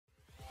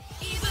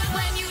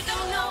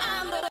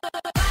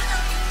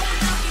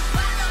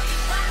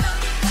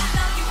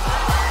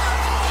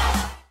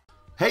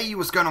Hey,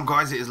 what's going on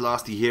guys, it is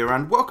Lasty here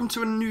and welcome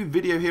to a new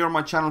video here on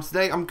my channel.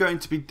 Today I'm going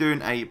to be doing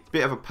a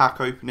bit of a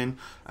pack opening.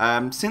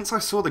 Since I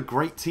saw the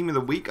great team of the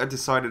week, I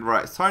decided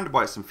right, it's time to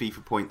buy some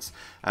FIFA points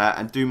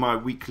and do my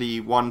weekly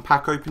one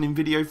pack opening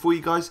video for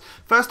you guys.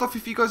 First off,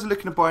 if you guys are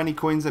looking to buy any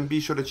coins, then be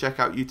sure to check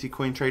out UT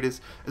Coin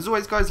Traders. As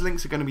always guys,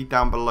 links are going to be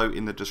down below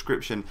in the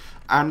description.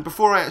 And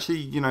before I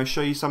actually, show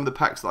you some of the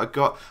packs that I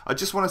got, I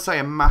just want to say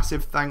a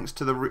massive thanks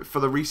to for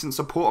the recent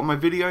support on my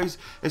videos,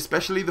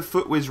 especially the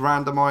FootWiz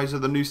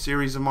randomizer, the new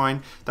series of mine.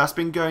 That's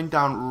been going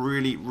down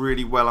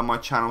really well on my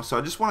channel, so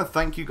I just want to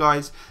thank you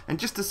guys, and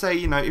just to say,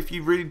 if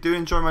you really do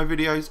enjoy my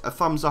videos, a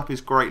thumbs up is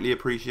greatly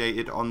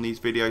appreciated on these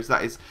videos.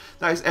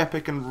 That is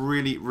epic and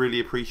really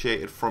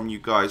appreciated from you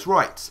guys.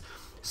 Right,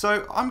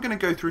 so I'm going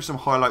to go through some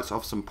highlights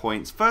of some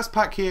points. First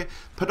pack here,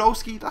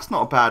 Podolski. That's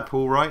not a bad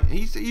pull, right?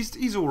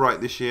 He's all right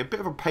this year.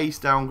 Bit of a pace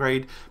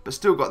downgrade, but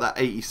still got that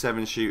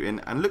 87 shooting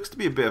and looks to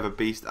be a bit of a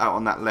beast out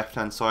on that left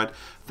hand side.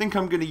 I think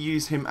I'm going to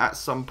use him at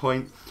some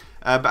point.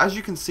 But as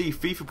you can see,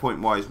 FIFA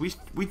point wise,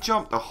 we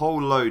jumped a whole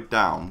load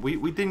down. We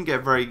didn't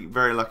get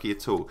very lucky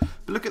at all.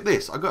 But look at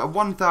this, I got a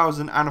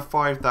 1,000 and a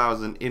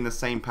 5,000 in the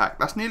same pack.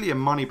 That's nearly a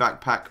money back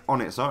pack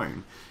on its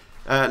own.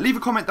 Leave a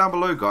comment down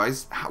below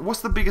guys,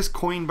 what's the biggest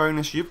coin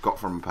bonus you've got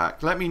from a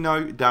pack? Let me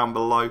know down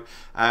below.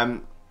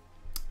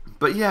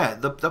 But yeah,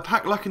 the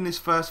pack luck in this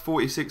first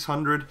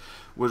 4,600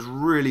 was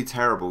really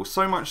terrible.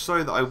 So much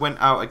so that I went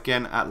out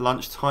again at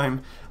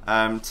lunchtime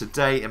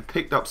today and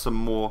picked up some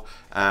more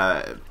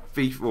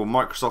FIFA or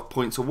Microsoft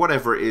points or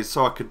whatever it is,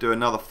 so I could do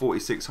another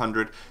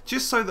 4,600,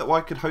 just so that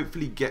I could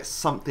hopefully get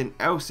something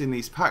else in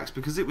these packs,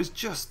 because it was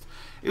just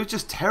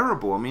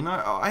terrible. I mean,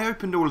 I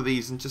opened all of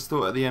these and just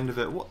thought at the end of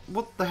it,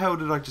 what the hell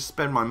did I just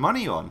spend my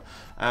money on?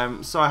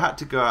 So I had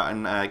to go out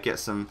and get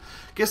some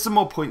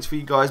more points for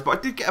you guys. But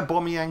I did get a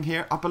Aubameyang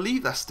here. I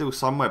believe that's still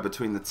somewhere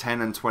between the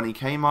 10 and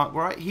 20k mark,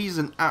 right? He's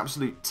an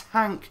absolute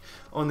tank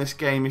on this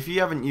game. If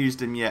you haven't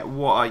used him yet,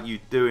 what are you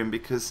doing?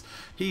 Because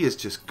he is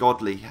just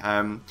godly.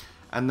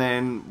 And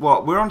then,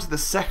 we're on to the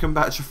second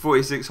batch of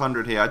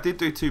 4,600 here. I did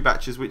do two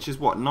batches, which is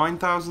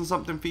 9,000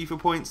 something FIFA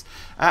points.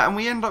 And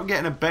we end up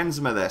getting a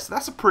Benzema there. So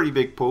that's a pretty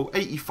big pull,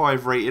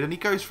 85 rated. And he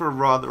goes for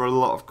a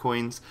lot of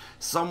coins,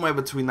 somewhere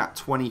between that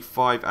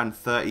 25 and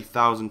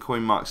 30,000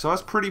 coin mark. So I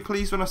was pretty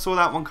pleased when I saw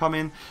that one come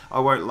in.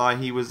 I won't lie,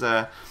 he was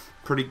a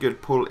pretty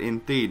good pull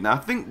indeed. Now I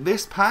think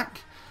this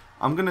pack,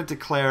 I'm going to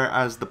declare it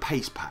as the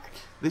pace pack.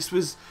 This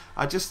was,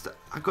 I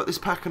got this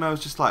pack and I was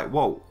just like,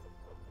 whoa,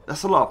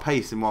 that's a lot of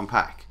pace in one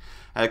pack.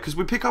 Because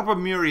we pick up a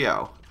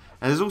Muriel,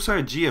 and there's also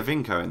a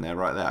Giovinco in there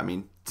right there. I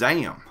mean,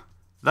 damn.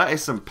 That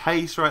is some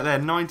pace right there.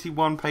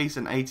 91 pace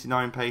and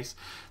 89 pace.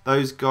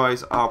 Those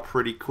guys are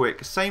pretty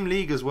quick. Same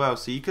league as well,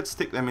 so you could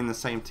stick them in the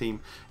same team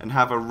and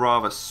have a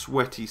rather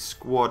sweaty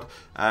squad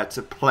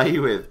to play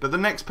with. But the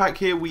next pack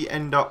here, we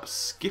end up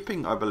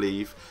skipping, I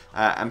believe,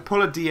 and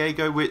pull a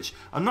Diego, which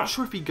I'm not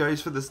sure if he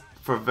goes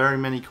for very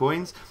many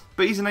coins.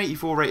 But he's an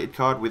 84 rated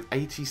card with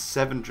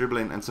 87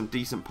 dribbling and some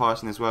decent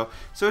passing as well.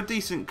 So a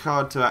decent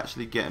card to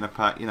actually get in a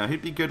pack.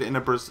 He'd be good in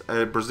a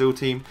Brazil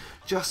team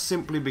just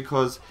simply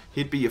because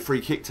he'd be a free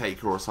kick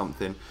taker or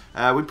something.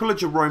 We pull a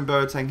Jerome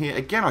Boateng here.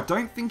 Again, I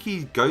don't think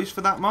he goes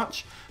for that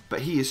much,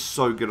 but he is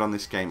so good on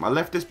this game. I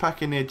left this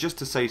pack in here just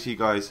to say to you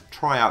guys,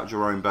 try out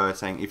Jerome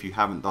Boateng if you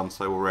haven't done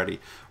so already.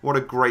 What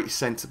a great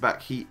centre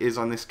back he is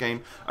on this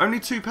game.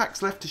 Only two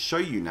packs left to show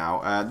you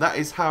now. That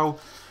is how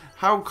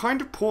kind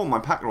of poor my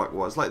pack luck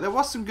was. Like, there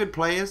was some good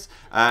players.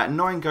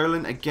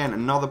 Nainggolan, again,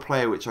 another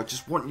player which I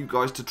just want you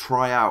guys to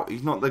try out.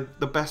 He's not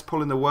the best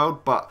pull in the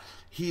world, but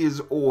he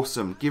is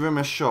awesome. Give him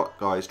a shot,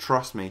 guys.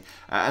 Trust me.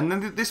 And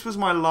then this was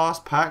my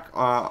last pack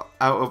out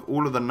of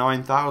all of the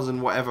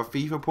 9,000 whatever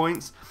FIFA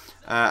points.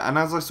 And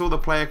as I saw the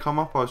player come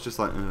up, I was just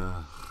like,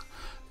 ugh.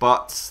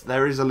 But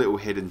there is a little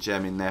hidden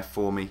gem in there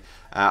for me.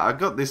 I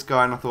got this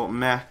guy and I thought,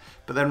 meh.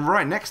 But then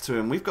right next to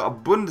him, we've got a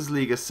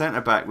Bundesliga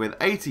centre-back with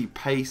 80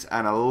 pace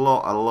and a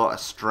lot of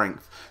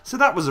strength. So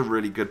that was a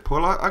really good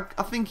pull.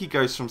 I think he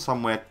goes from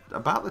somewhere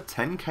about the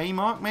 10k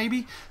mark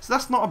maybe. So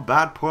that's not a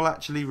bad pull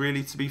actually,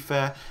 really, to be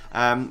fair.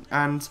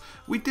 And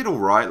we did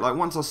alright. Like,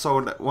 once I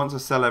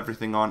sell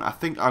everything on, I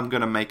think I'm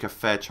going to make a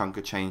fair chunk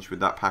of change with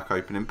that pack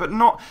opening. But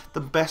not the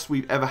best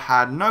we've ever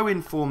had. No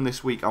inform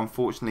this week,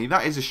 unfortunately.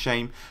 That is a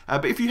shame.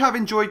 But if you have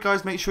enjoyed,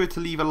 guys, make sure to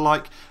leave a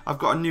like. I've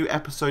got a new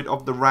episode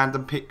of the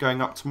random pick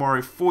going up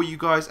tomorrow for you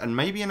guys, and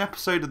maybe an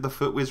episode of the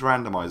FootWiz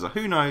randomizer.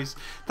 Who knows?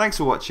 Thanks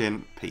for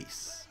watching.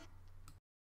 Peace.